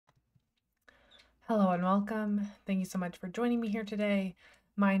Hello and welcome. Thank you so much for joining me here today.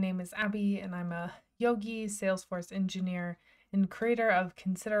 My name is Abby, and I'm a yogi, Salesforce engineer, and creator of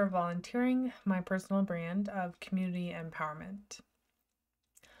Consider Volunteering, my personal brand of community empowerment.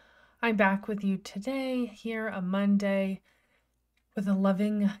 I'm back with you today, here a Monday, with a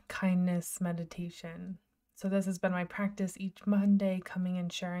loving kindness meditation. So, this has been my practice each Monday, coming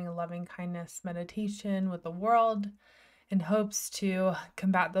and sharing a loving kindness meditation with the world in hopes to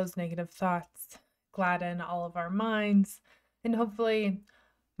combat those negative thoughts, gladden all of our minds, and hopefully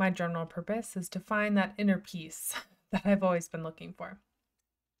my general purpose is to find that inner peace that I've always been looking for.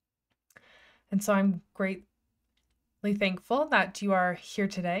 And so I'm greatly thankful that you are here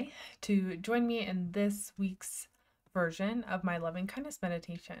today to join me in this week's version of my loving kindness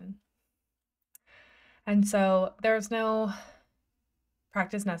meditation. And so there's no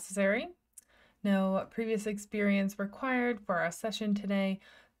practice necessary, no previous experience required for our session today.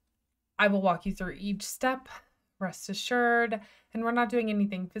 I will walk you through each step, rest assured, and we're not doing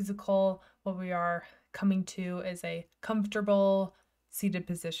anything physical. What we are coming to is a comfortable seated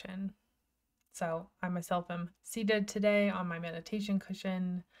position. So I myself am seated today on my meditation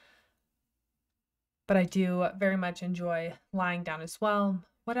cushion, but I do very much enjoy lying down as well.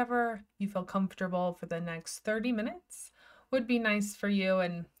 Whatever you feel comfortable for the next 30 minutes would be nice for you.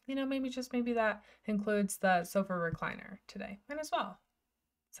 And, maybe that includes the sofa recliner today and as well.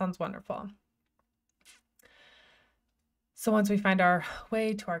 Sounds wonderful. So once we find our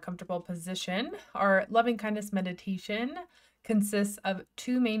way to our comfortable position, our loving kindness meditation consists of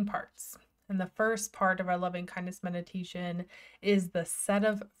two main parts. And the first part of our loving kindness meditation is the set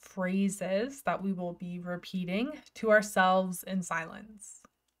of phrases that we will be repeating to ourselves in silence.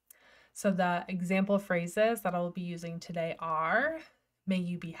 So the example phrases that I will be using today are, may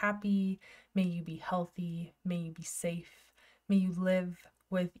you be happy, may you be healthy, may you be safe, may you live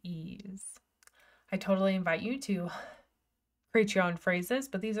with ease. I totally invite you to create your own phrases,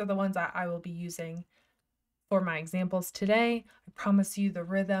 but these are the ones that I will be using for my examples today. I promise you the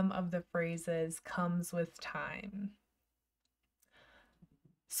rhythm of the phrases comes with time.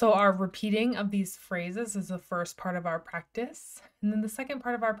 So our repeating of these phrases is the first part of our practice. And then the second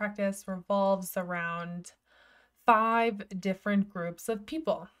part of our practice revolves around 5 different groups of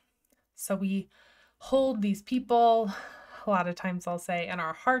people. So we hold these people, a lot of times I'll say, in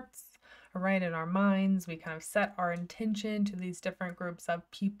our hearts, right, in our minds. We kind of set our intention to these different groups of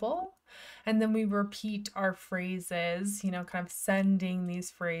people. And then we repeat our phrases, kind of sending these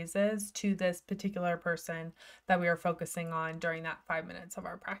phrases to this particular person that we are focusing on during that 5 minutes of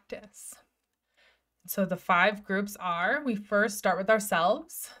our practice. So the 5 groups are, we first start with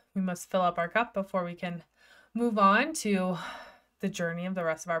ourselves. We must fill up our cup before we can move on to the journey of the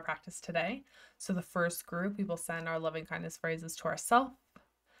rest of our practice today. So the first group, we will send our loving kindness phrases to ourselves.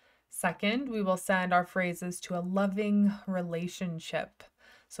 Second, we will send our phrases to a loving relationship.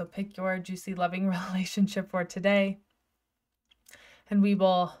 So pick your juicy loving relationship for today. And we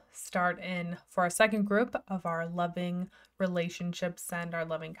will start in for our second group of our loving relationships, send our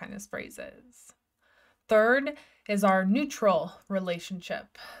loving kindness phrases. Third is our neutral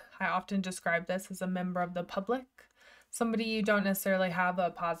relationship. I often describe this as a member of the public, somebody you don't necessarily have a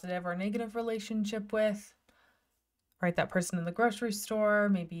positive or negative relationship with. Right, that person in the grocery store,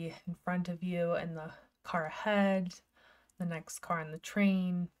 maybe in front of you in the car ahead, the next car on the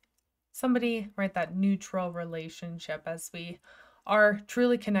train. Somebody, right, that neutral relationship as we are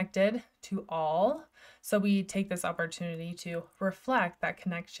truly connected to all. So we take this opportunity to reflect that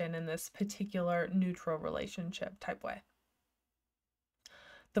connection in this particular neutral relationship type way.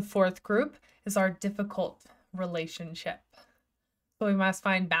 The fourth group is our difficult relationship. So we must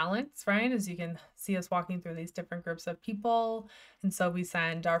find balance, right? As you can see us walking through these different groups of people. And so we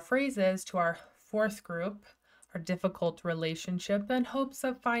send our phrases to our fourth group, our difficult relationship, in hopes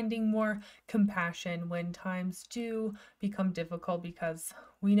of finding more compassion when times do become difficult, because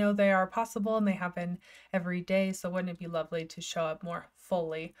we know they are possible and they happen every day. So wouldn't it be lovely to show up more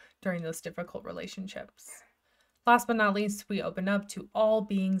fully during those difficult relationships? Last but not least, we open up to all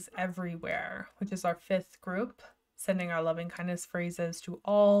beings everywhere, which is our fifth group, sending our loving kindness phrases to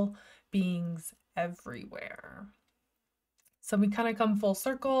all beings everywhere. So we kind of come full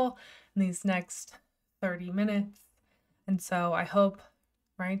circle in these next 30 minutes. And so I hope,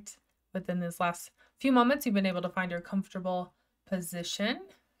 right, within this last few moments, you've been able to find your comfortable position.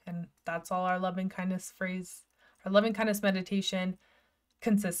 And that's all our loving kindness phrase, our loving kindness meditation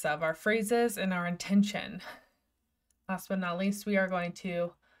consists of, our phrases and our intention. Last but not least, we are going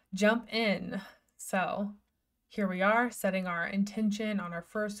to jump in. So here we are, setting our intention on our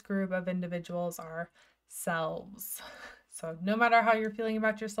first group of individuals, ourselves. So no matter how you're feeling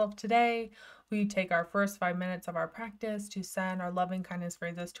about yourself today, we take our first 5 minutes of our practice to send our loving kindness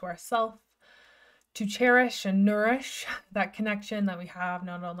phrases to ourselves, to cherish and nourish that connection that we have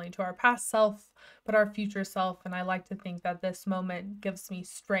not only to our past self, but our future self. And I like to think that this moment gives me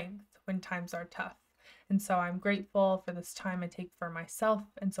strength when times are tough. And so I'm grateful for this time I take for myself.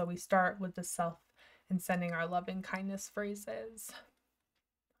 And so we start with the self and sending our loving kindness phrases.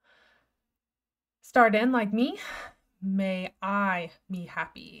 Start in like me. May I be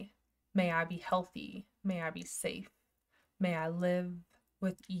happy. May I be healthy. May I be safe. May I live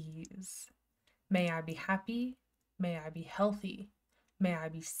with ease. May I be happy. May I be healthy. May I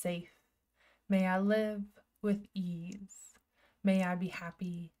be safe. May I live with ease. May I be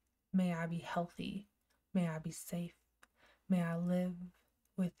happy. May I be healthy. May I be safe. May I live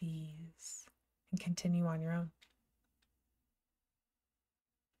with ease. And continue on your own.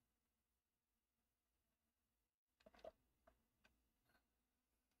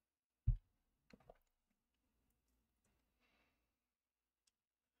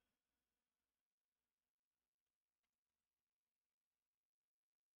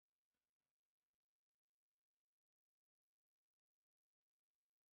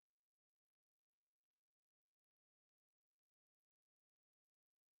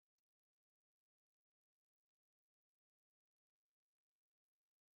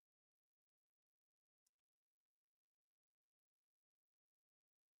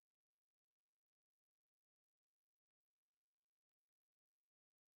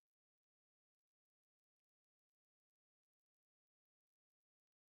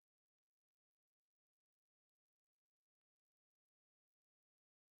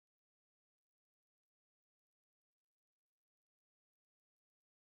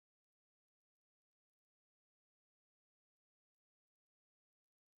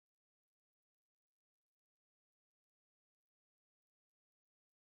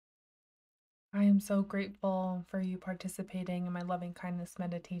 I am so grateful for you participating in my loving kindness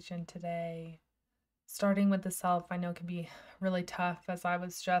meditation today. Starting with the self, I know can be really tough, as I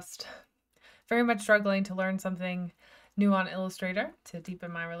was just very much struggling to learn something new on Illustrator to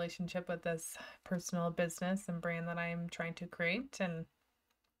deepen my relationship with this personal business and brand that I'm trying to create. And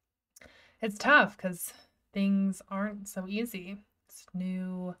it's tough because things aren't so easy. It's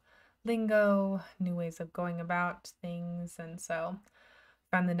new lingo, new ways of going about things. And so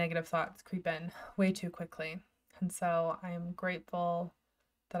I find the negative thoughts creep in way too quickly. And so I am grateful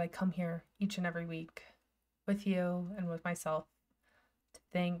that I come here each and every week with you and with myself to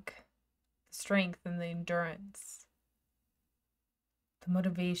thank the strength and the endurance, the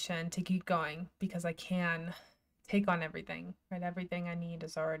motivation to keep going, because I can take on everything, right? Everything I need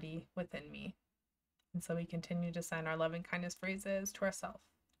is already within me. And so we continue to send our loving kindness phrases to ourselves.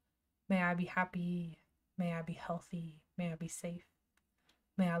 May I be happy. May I be healthy. May I be safe.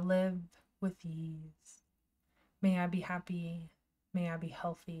 May I live with ease. May I be happy. May I be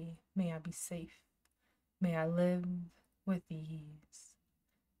healthy. May I be safe. May I live with ease.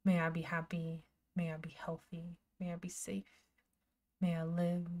 May I be happy. May I be healthy. May I be safe. May I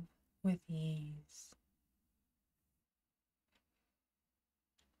live with ease.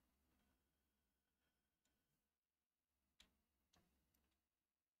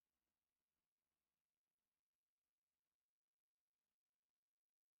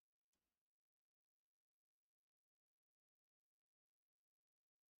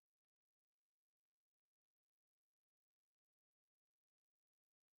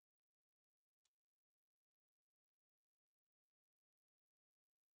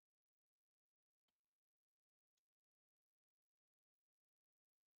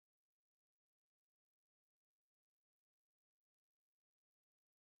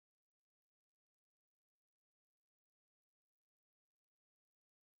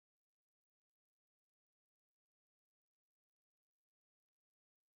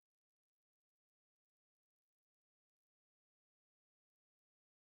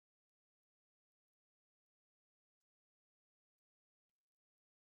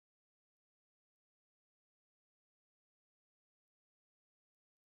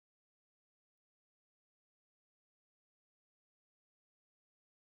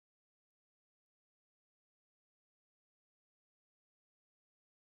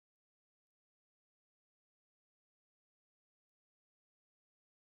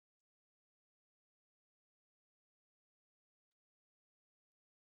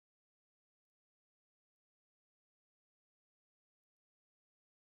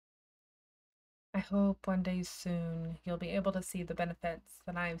 I hope one day soon you'll be able to see the benefits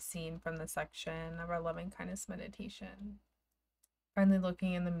that I have seen from this section of our loving kindness meditation. Finally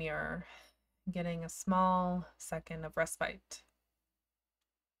looking in the mirror getting a small second of respite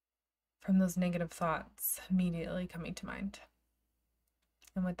from those negative thoughts immediately coming to mind.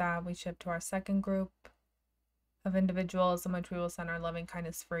 And with that, we shift to our second group of individuals in which we will send our loving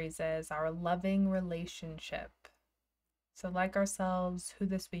kindness phrases, our loving relationship. So, like ourselves, who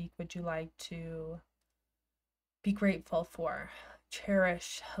this week would you like to be grateful for?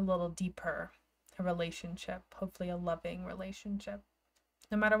 Cherish a little deeper a relationship, hopefully a loving relationship.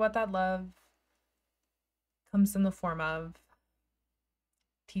 No matter what that love comes in the form of: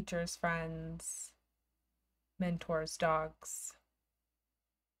 teachers, friends, mentors, dogs.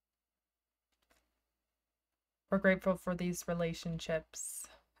 We're grateful for these relationships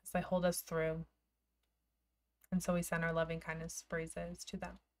as they hold us through. And so we send our loving kindness phrases to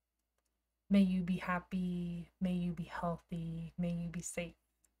them. May you be happy. May you be healthy. May you be safe.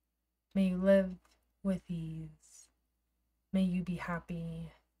 May you live with ease. May you be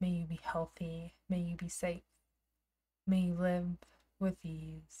happy. May you be healthy. May you be safe. May you live with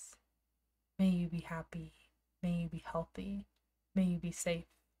ease. May you be happy. May you be healthy. May you be safe.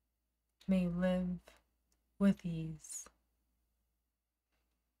 May you live with ease.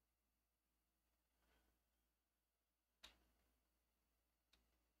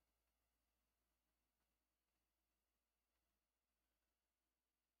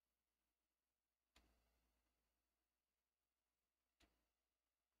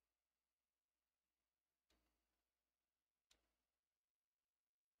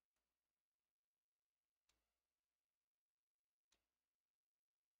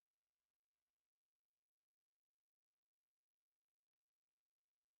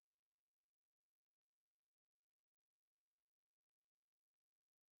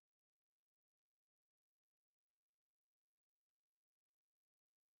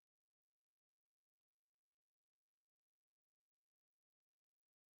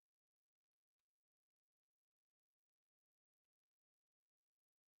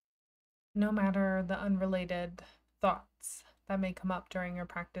 No matter the unrelated thoughts that may come up during your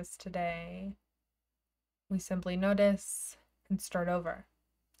practice today, we simply notice and start over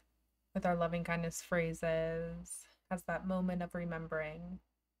with our loving kindness phrases as that moment of remembering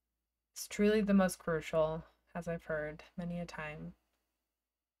is truly the most crucial, as I've heard many a time.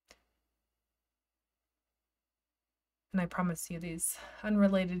 And I promise you, these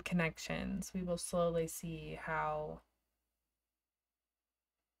unrelated connections, we will slowly see how,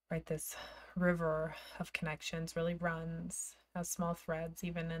 right, this river of connections really runs as small threads,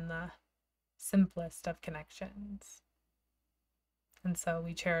 even in the simplest of connections. And so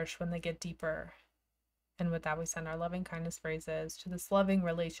we cherish when they get deeper. And with that, we send our loving kindness phrases to this loving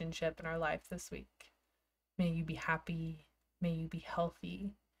relationship in our life this week. May you be happy. May you be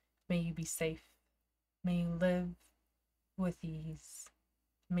healthy. May you be safe. May you live with ease.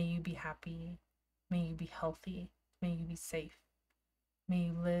 May you be happy. May you be healthy. May you be safe. May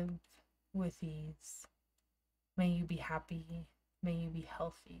you live with ease. May you be happy. May you be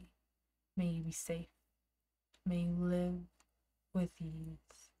healthy. May you be safe. May you live with ease.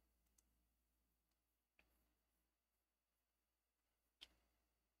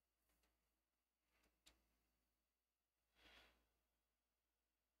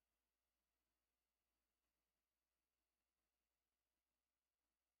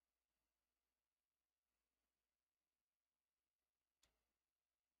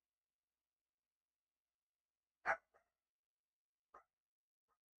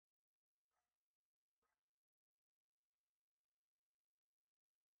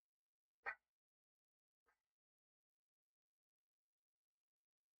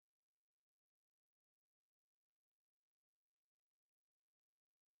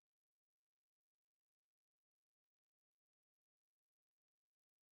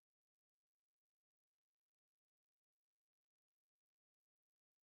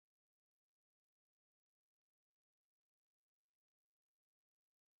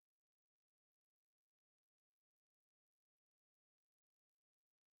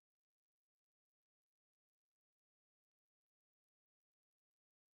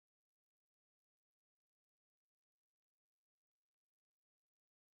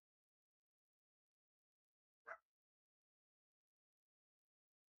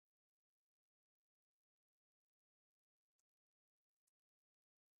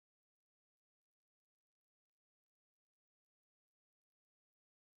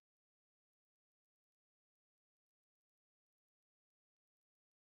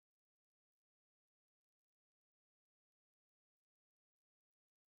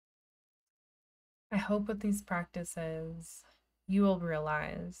 I hope with these practices, you will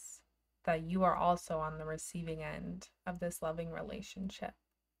realize that you are also on the receiving end of this loving relationship.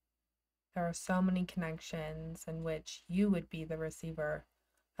 There are so many connections in which you would be the receiver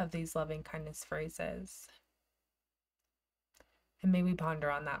of these loving kindness phrases. And may we ponder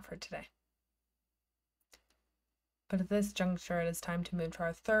on that for today. But at this juncture, it is time to move to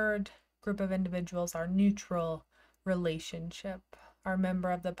our third group of individuals, our neutral relationship, our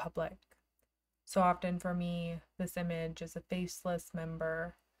member of the public. So often for me, this image is a faceless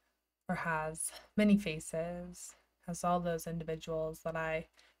member, or has many faces, has all those individuals that I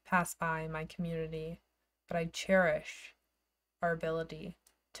pass by in my community, but I cherish our ability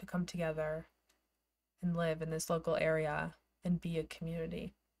to come together and live in this local area and be a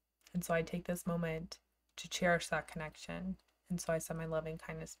community. And so I take this moment to cherish that connection. And so I send my loving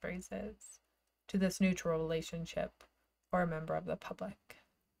kindness phrases to this neutral relationship or a member of the public.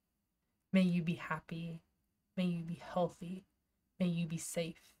 May you be happy. May you be healthy. May you be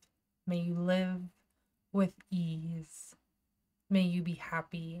safe. May you live with ease. May you be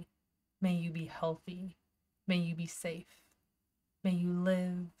happy. May you be healthy. May you be safe. May you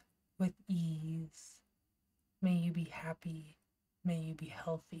live with ease. May you be happy. May you be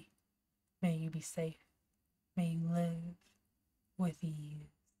healthy. May you be safe. May you live with ease.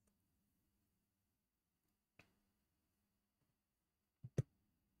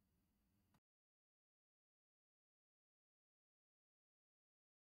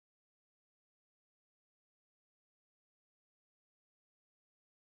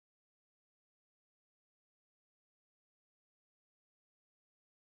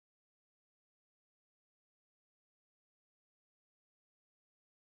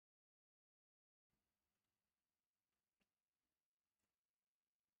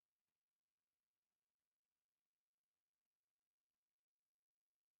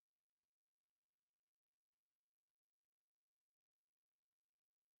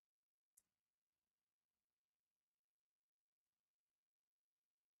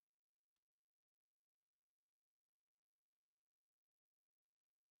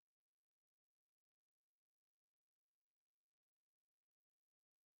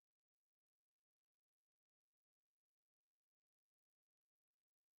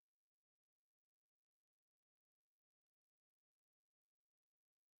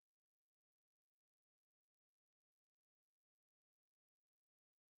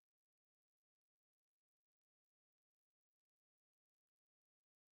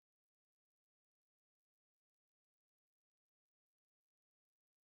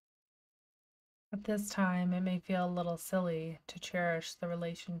 At this time, it may feel a little silly to cherish the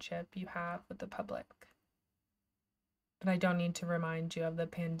relationship you have with the public. But I don't need to remind you of the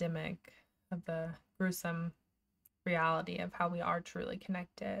pandemic, of the gruesome reality of how we are truly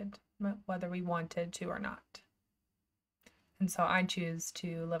connected, whether we wanted to or not. And so I choose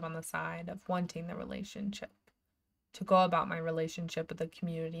to live on the side of wanting the relationship, to go about my relationship with the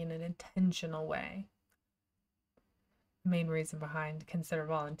community in an intentional way. The main reason behind consider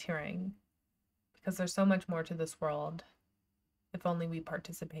volunteering, because there's so much more to this world if only we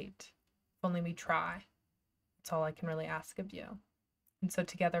participate, if only we try. That's all I can really ask of you. And so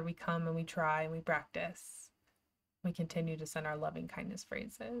together we come and we try and we practice. We continue to send our loving kindness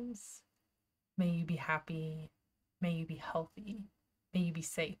phrases. May you be happy. May you be healthy. May you be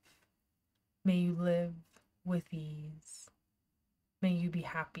safe. May you live with ease. May you be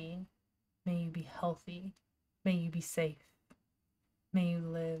happy. May you be healthy. May you be safe. May you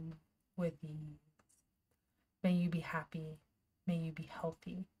live with ease. May you be happy. May you be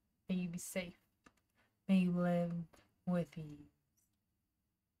healthy. May you be safe. May you live with ease.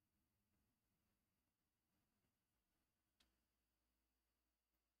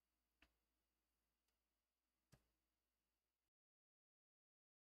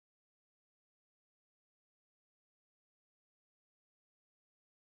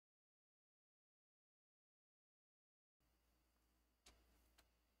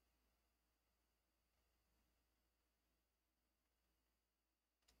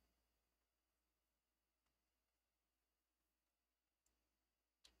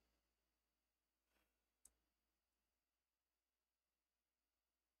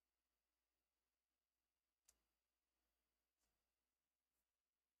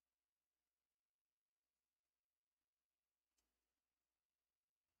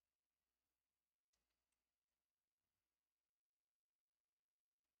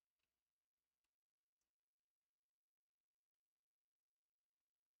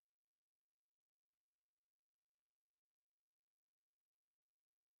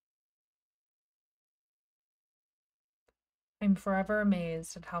 I'm forever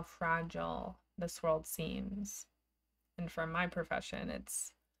amazed at how fragile this world seems. And for my profession,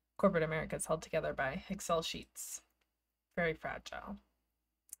 it's corporate America is held together by Excel sheets. Very fragile.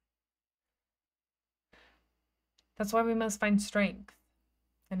 That's why we must find strength.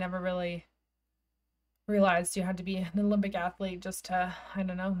 I never really realized you had to be an Olympic athlete just to, I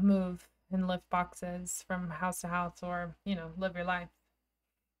don't know, move and lift boxes from house to house or, live your life.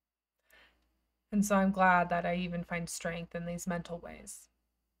 And so I'm glad that I even find strength in these mental ways.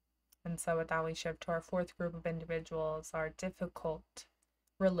 And so with that, we shift to our fourth group of individuals, our difficult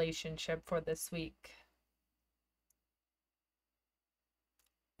relationship for this week.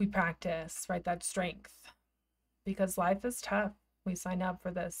 We practice, right, that strength because life is tough. We sign up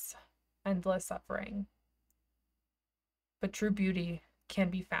for this endless suffering. But true beauty can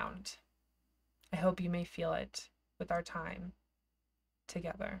be found. I hope you may feel it with our time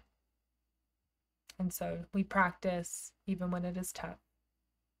together. And so we practice even when it is tough.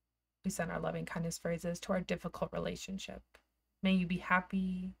 We send our loving kindness phrases to our difficult relationship. May you be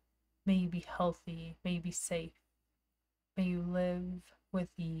happy. May you be healthy. May you be safe. May you live with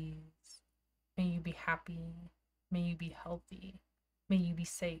ease. May you be happy. May you be healthy. May you be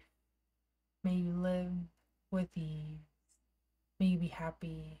safe. May you live with ease. May you be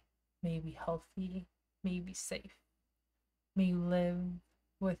happy. May you be healthy. May you be safe. May you live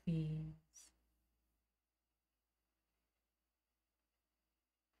with ease.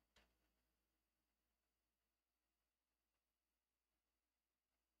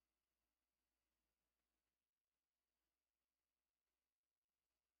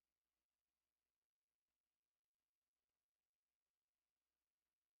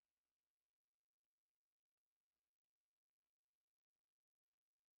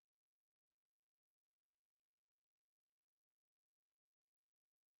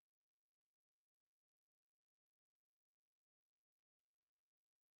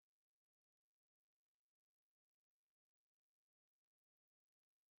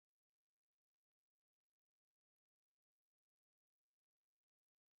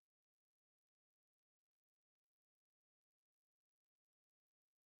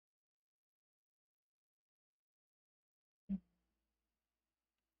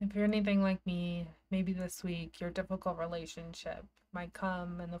 If you're anything like me, maybe this week your difficult relationship might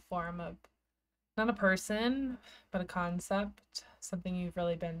come in the form of not a person, but a concept, something you've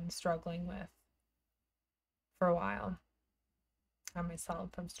really been struggling with for a while. I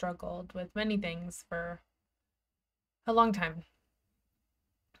myself have struggled with many things for a long time.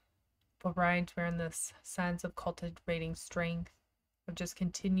 But right, we're in this sense of cultivating strength, of just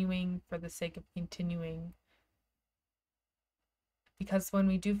continuing for the sake of continuing. Because when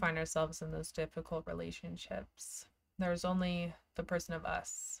we do find ourselves in those difficult relationships, there's only the person of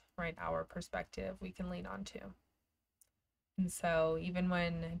us, right? Our perspective we can lean on to. And so even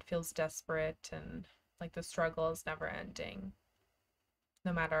when it feels desperate and like the struggle is never ending,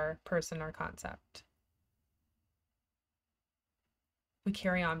 no matter person or concept, we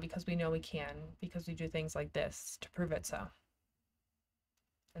carry on because we know we can, because we do things like this to prove it so.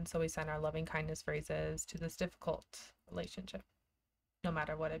 And so we send our loving kindness phrases to this difficult relationship, no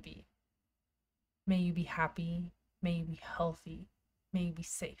matter what it be. May you be happy. May you be healthy. May you be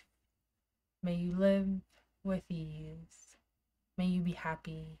safe. May you live with ease. May you be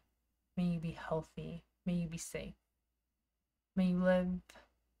happy. May you be healthy. May you be safe. May you live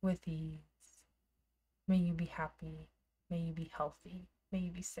with ease. May you be happy. May you be healthy. May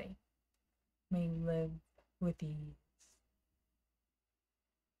you be safe. May you live with ease.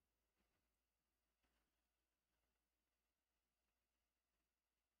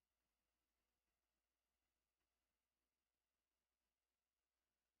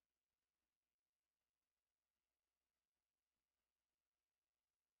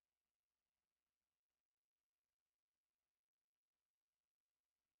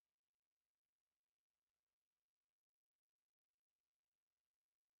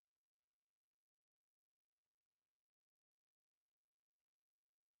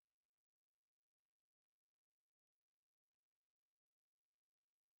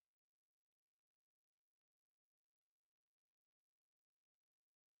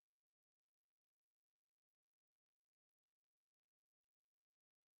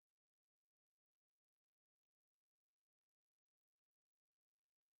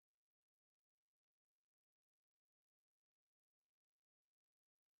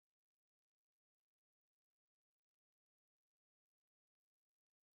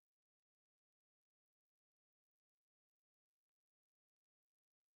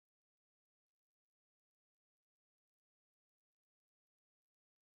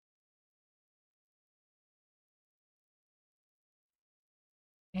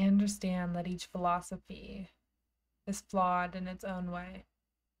 I understand that each philosophy is flawed in its own way.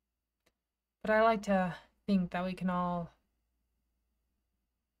 But I like to think that we can all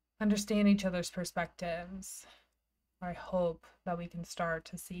understand each other's perspectives I hope that we can start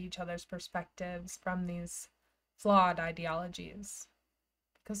to see each other's perspectives from these flawed ideologies,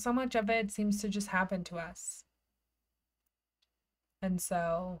 because so much of it seems to just happen to us. And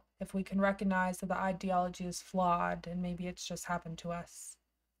so, if we can recognize that the ideology is flawed and maybe it's just happened to us,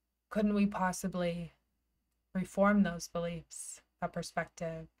 couldn't we possibly reform those beliefs, that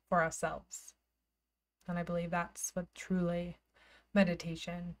perspective for ourselves? And I believe that's what truly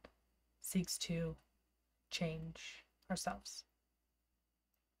meditation seeks to change ourselves.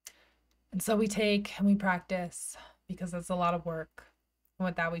 And so we take and we practice because it's a lot of work. And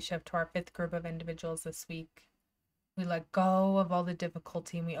with that, we shift to our fifth group of individuals this week. We let go of all the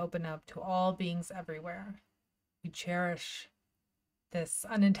difficulty and we open up to all beings everywhere. We cherish this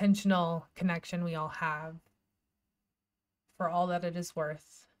unintentional connection we all have for all that it is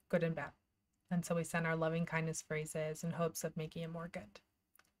worth, good and bad. And so we send our loving kindness phrases in hopes of making it more good.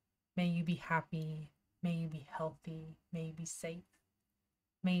 May you be happy. May you be healthy. May you be safe.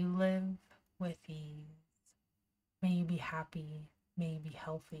 May you live with ease. May you be happy. May you be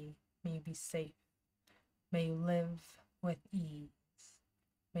healthy. May you be safe. May you live with ease.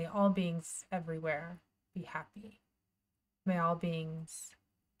 May all beings everywhere be happy. May all beings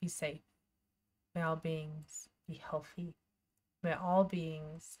be safe. May all beings be healthy. May all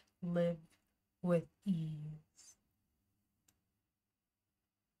beings live with ease.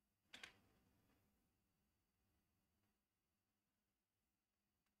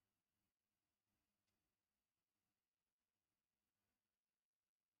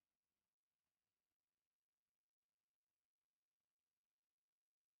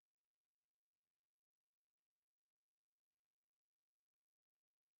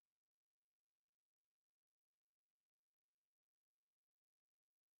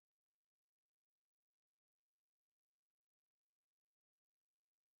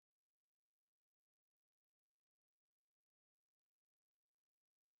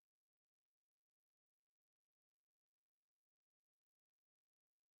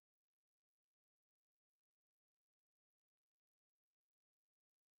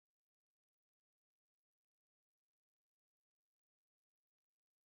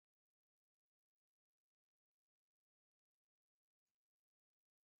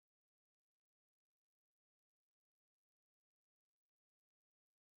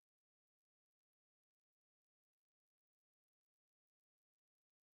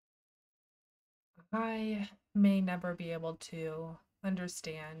 I may never be able to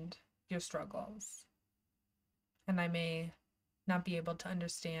understand your struggles, and I may not be able to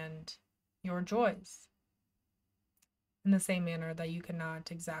understand your joys in the same manner that you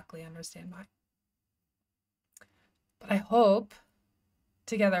cannot exactly understand mine. But I hope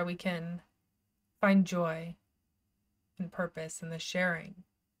together we can find joy and purpose in the sharing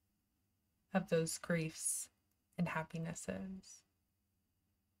of those griefs and happinesses.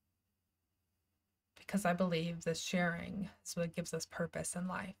 Because I believe this sharing is what gives us purpose in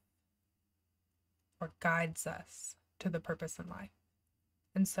life, or guides us to the purpose in life.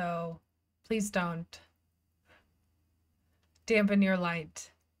 And so please don't dampen your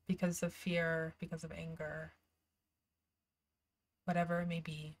light because of fear, because of anger, whatever it may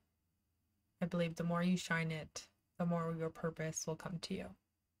be. I believe the more you shine it, the more your purpose will come to you.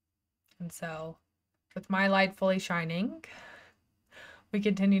 And so, with my light fully shining, we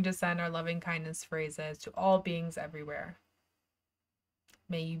continue to send our loving kindness phrases to all beings everywhere.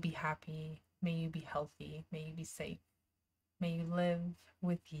 May you be happy. May you be healthy. May you be safe. May you live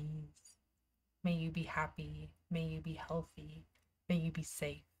with ease. May you be happy. May you be healthy. May you be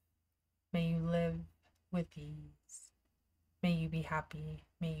safe. May you live with ease. May you be happy.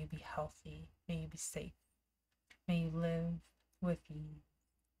 May you be healthy. May you be safe. May you live with ease.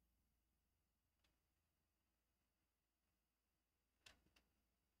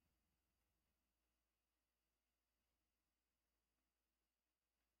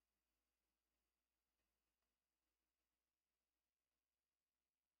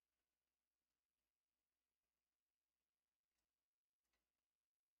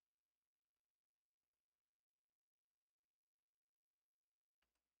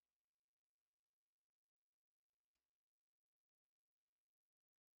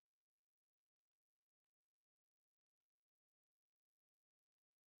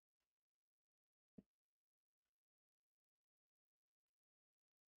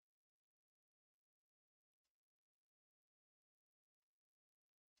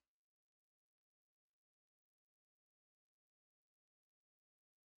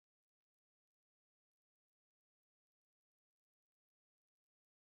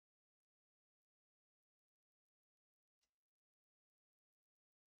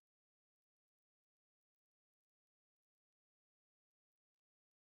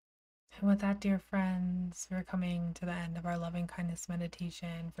 And with that, dear friends, we're coming to the end of our loving kindness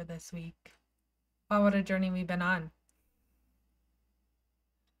meditation for this week. Wow, what a journey we've been on.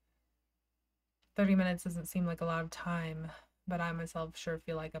 30 minutes doesn't seem like a lot of time, but I myself sure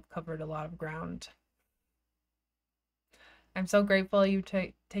feel like I've covered a lot of ground. I'm so grateful you've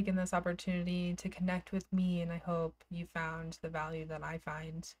taken this opportunity to connect with me, and I hope you found the value that I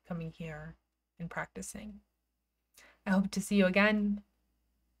find coming here and practicing. I hope to see you again.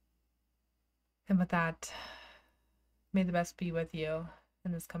 And with that, may the best be with you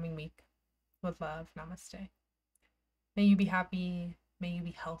in this coming week. With love, namaste. May you be happy. May you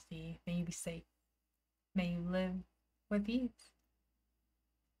be healthy. May you be safe. May you live with ease.